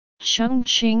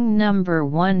Chongqing No.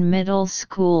 1 Middle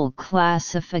School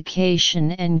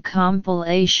Classification and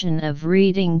Compilation of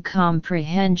Reading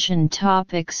Comprehension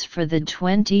Topics for the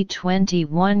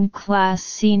 2021 Class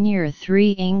Senior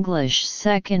 3 English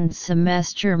Second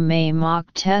Semester May Mock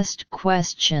Test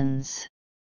Questions.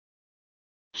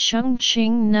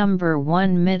 Chongqing No.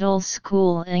 1 Middle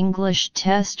School English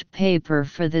Test Paper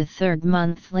for the third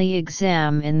monthly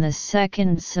exam in the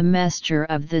second semester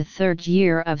of the third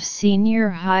year of senior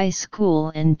high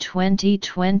school in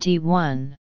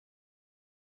 2021.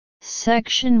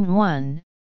 Section 1,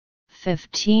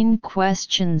 15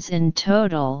 questions in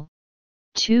total,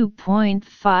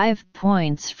 2.5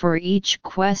 points for each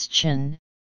question,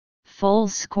 full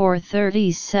score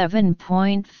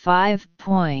 37.5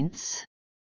 points.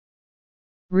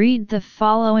 Read the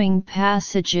following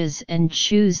passages and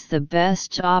choose the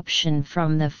best option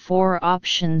from the four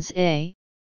options A,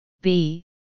 B,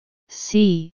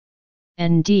 C,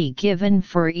 and D given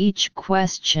for each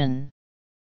question.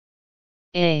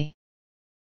 A.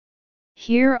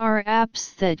 Here are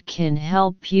apps that can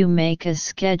help you make a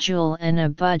schedule and a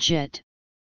budget,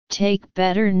 take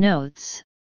better notes,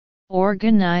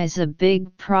 organize a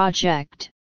big project,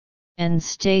 and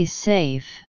stay safe.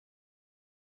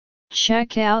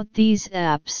 Check out these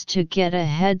apps to get a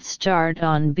head start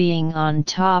on being on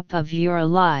top of your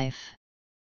life.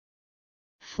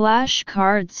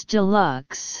 Flashcards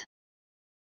Deluxe.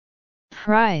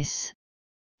 Price: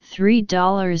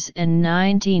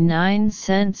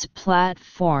 $3.99.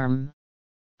 Platform: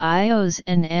 iOS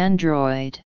and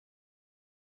Android.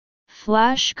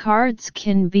 Flashcards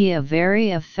can be a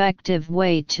very effective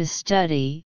way to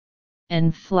study,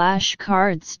 and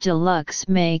Flashcards Deluxe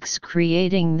makes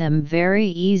creating them very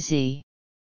easy.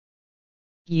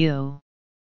 You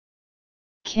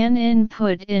can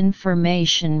input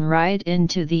information right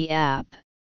into the app,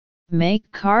 make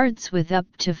cards with up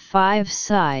to 5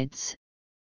 sides,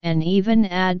 and even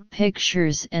add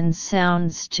pictures and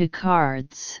sounds to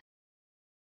cards.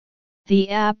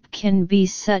 The app can be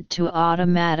set to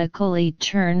automatically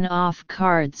turn off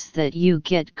cards that you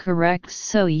get correct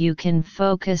so you can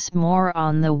focus more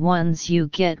on the ones you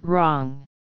get wrong.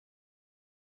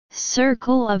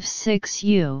 Circle of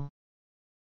 6U.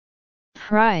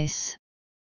 Price: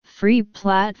 free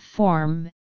platform,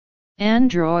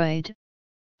 Android,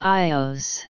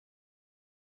 iOS.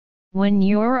 When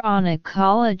you're on a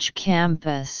college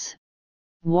campus,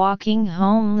 walking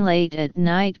home late at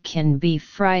night can be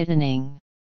frightening.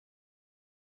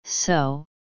 So,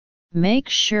 make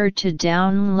sure to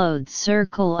download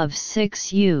Circle of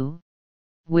 6U,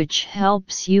 which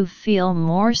helps you feel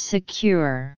more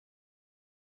secure.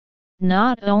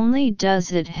 Not only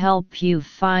does it help you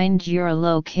find your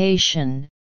location,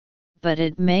 but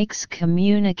it makes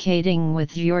communicating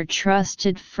with your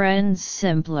trusted friends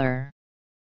simpler.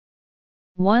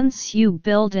 Once you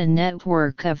build a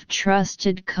network of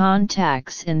trusted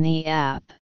contacts in the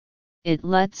app, it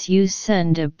lets you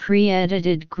send a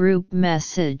pre-edited group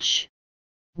message,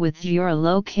 with your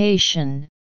location,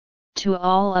 to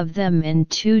all of them in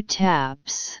 2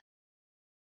 taps.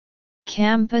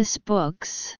 Campus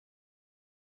Books.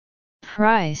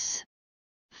 Price: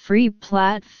 free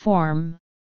platform,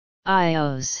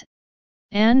 iOS,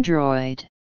 Android.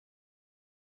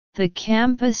 The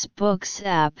Campus Books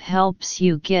app helps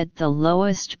you get the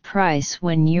lowest price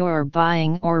when you're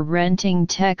buying or renting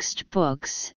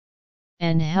textbooks,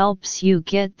 and helps you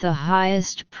get the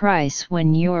highest price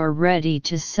when you're ready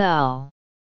to sell.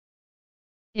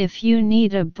 If you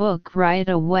need a book right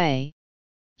away,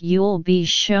 you'll be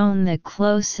shown the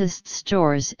closest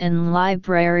stores and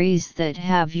libraries that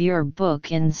have your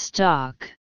book in stock.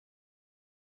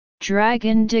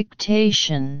 Dragon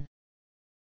Dictation.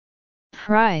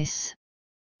 Price: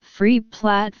 free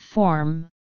platform,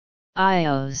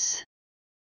 iOS.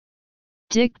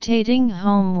 Dictating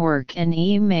homework and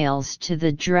emails to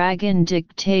the Dragon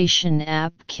Dictation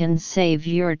app can save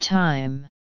your time.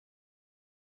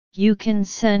 You can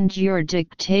send your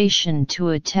dictation to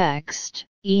a text,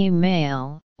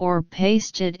 email, or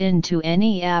paste it into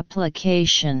any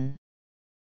application.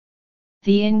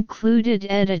 The included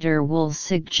editor will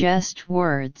suggest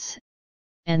words,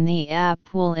 and the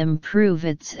app will improve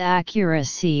its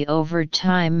accuracy over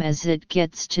time as it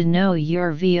gets to know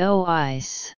your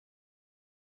voice.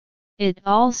 It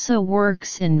also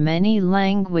works in many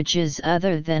languages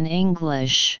other than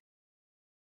English.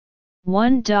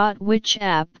 1. Which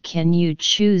app can you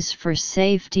choose for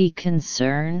safety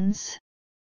concerns?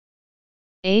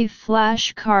 A.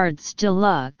 Flashcards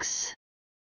Deluxe.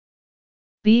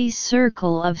 B.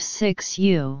 Circle of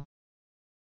 6U.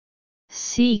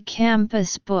 C.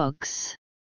 Campus Books.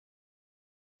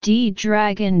 D.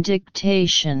 Dragon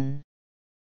dictation.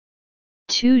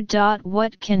 2.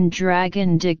 What can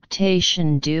Dragon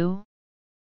dictation do?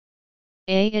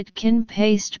 A. It can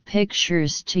paste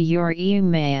pictures to your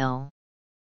email.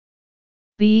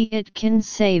 B. It can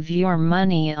save your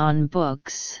money on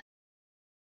books.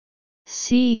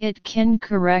 C. It can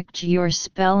correct your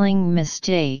spelling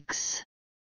mistakes.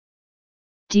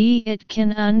 D. It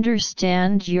can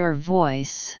understand your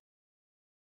voice.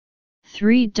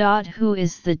 3. Who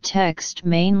is the text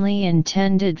mainly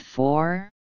intended for?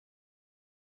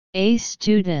 A.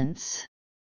 Students.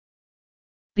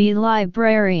 B.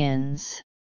 Librarians.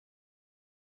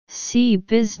 C.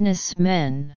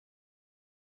 Businessmen.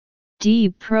 D.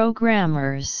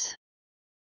 Programmers.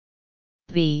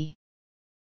 B.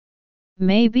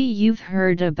 Maybe you've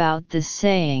heard about the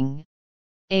saying,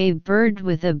 "A bird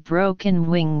with a broken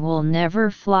wing will never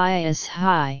fly as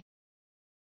high."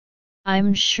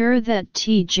 I'm sure that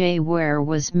TJ Ware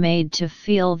was made to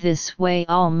feel this way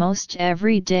almost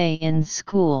every day in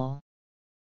school.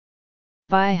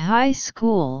 By high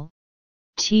school,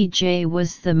 TJ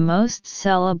was the most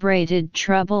celebrated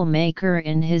troublemaker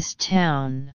in his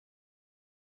town.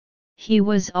 He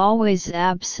was always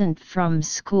absent from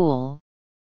school,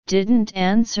 didn't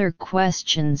answer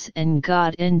questions and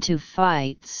got into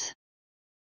fights.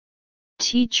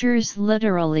 Teachers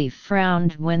literally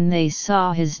frowned when they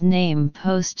saw his name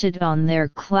posted on their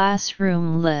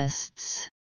classroom lists.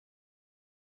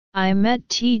 I met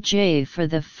TJ for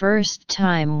the first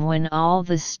time when all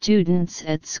the students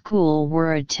at school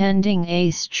were attending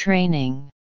ACE training.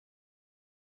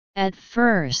 At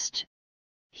first,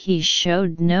 he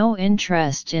showed no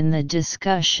interest in the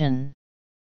discussion.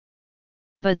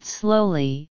 But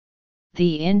slowly,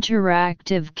 the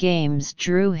interactive games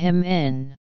drew him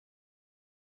in.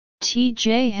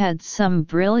 TJ had some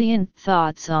brilliant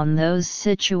thoughts on those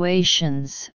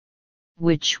situations,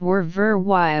 which were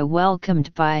very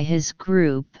welcomed by his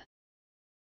group.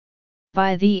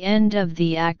 By the end of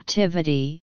the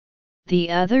activity,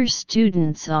 the other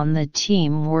students on the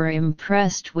team were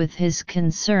impressed with his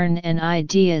concern and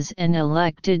ideas and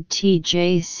elected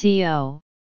TJ CO,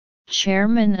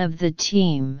 chairman of the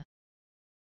team.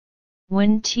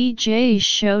 When TJ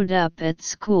showed up at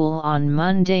school on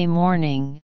Monday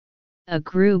morning, a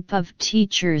group of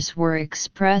teachers were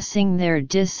expressing their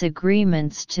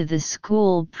disagreements to the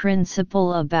school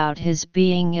principal about his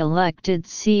being elected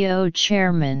CO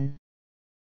chairman.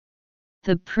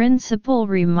 The principal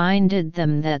reminded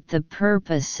them that the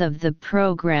purpose of the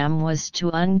program was to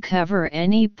uncover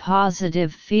any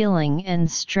positive feeling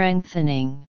and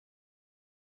strengthening.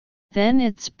 Then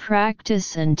it's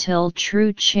practice until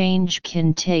true change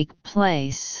can take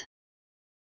place.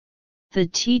 The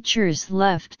teachers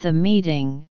left the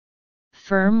meeting,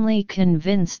 firmly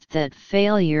convinced that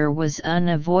failure was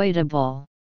unavoidable.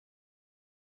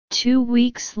 2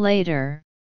 weeks later,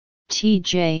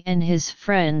 TJ and his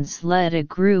friends led a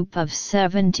group of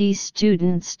 70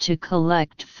 students to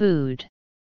collect food.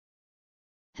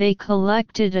 They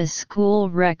collected a school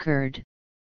record,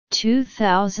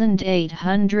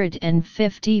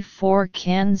 2,854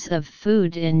 cans of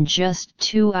food in just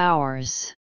 2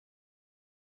 hours.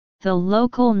 The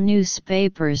local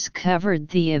newspapers covered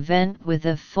the event with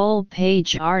a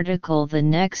full-page article the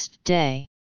next day.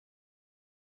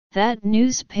 That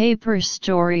newspaper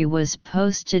story was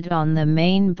posted on the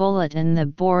main bulletin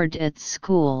board at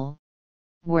school,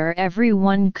 where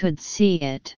everyone could see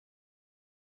it.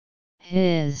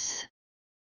 His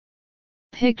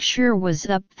picture was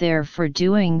up there for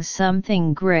doing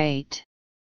something great.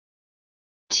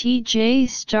 TJ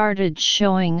started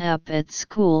showing up at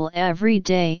school every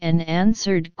day and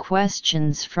answered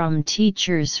questions from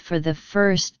teachers for the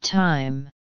first time.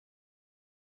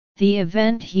 The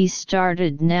event he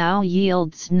started now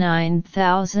yields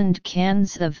 9,000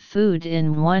 cans of food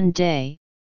in one day,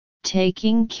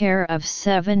 taking care of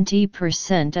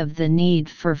 70% of the need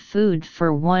for food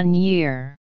for 1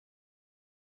 year.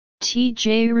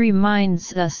 TJ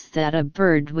reminds us that a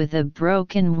bird with a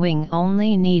broken wing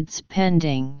only needs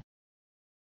pending.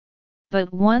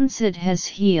 But once it has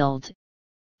healed,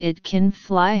 it can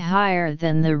fly higher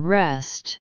than the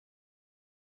rest.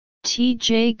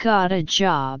 TJ got a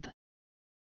job.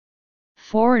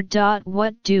 4.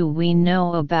 What do we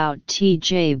know about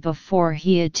TJ before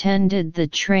he attended the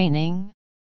training?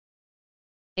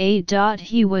 A.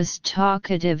 He was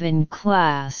talkative in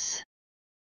class.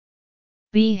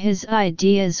 B. His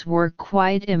ideas were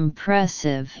quite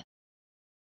impressive.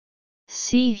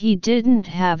 C. He didn't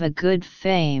have a good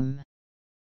fame.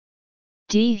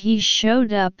 D. He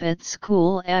showed up at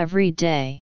school every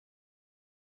day.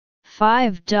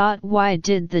 5. Why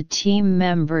did the team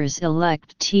members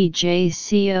elect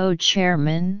TJCO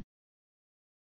chairman?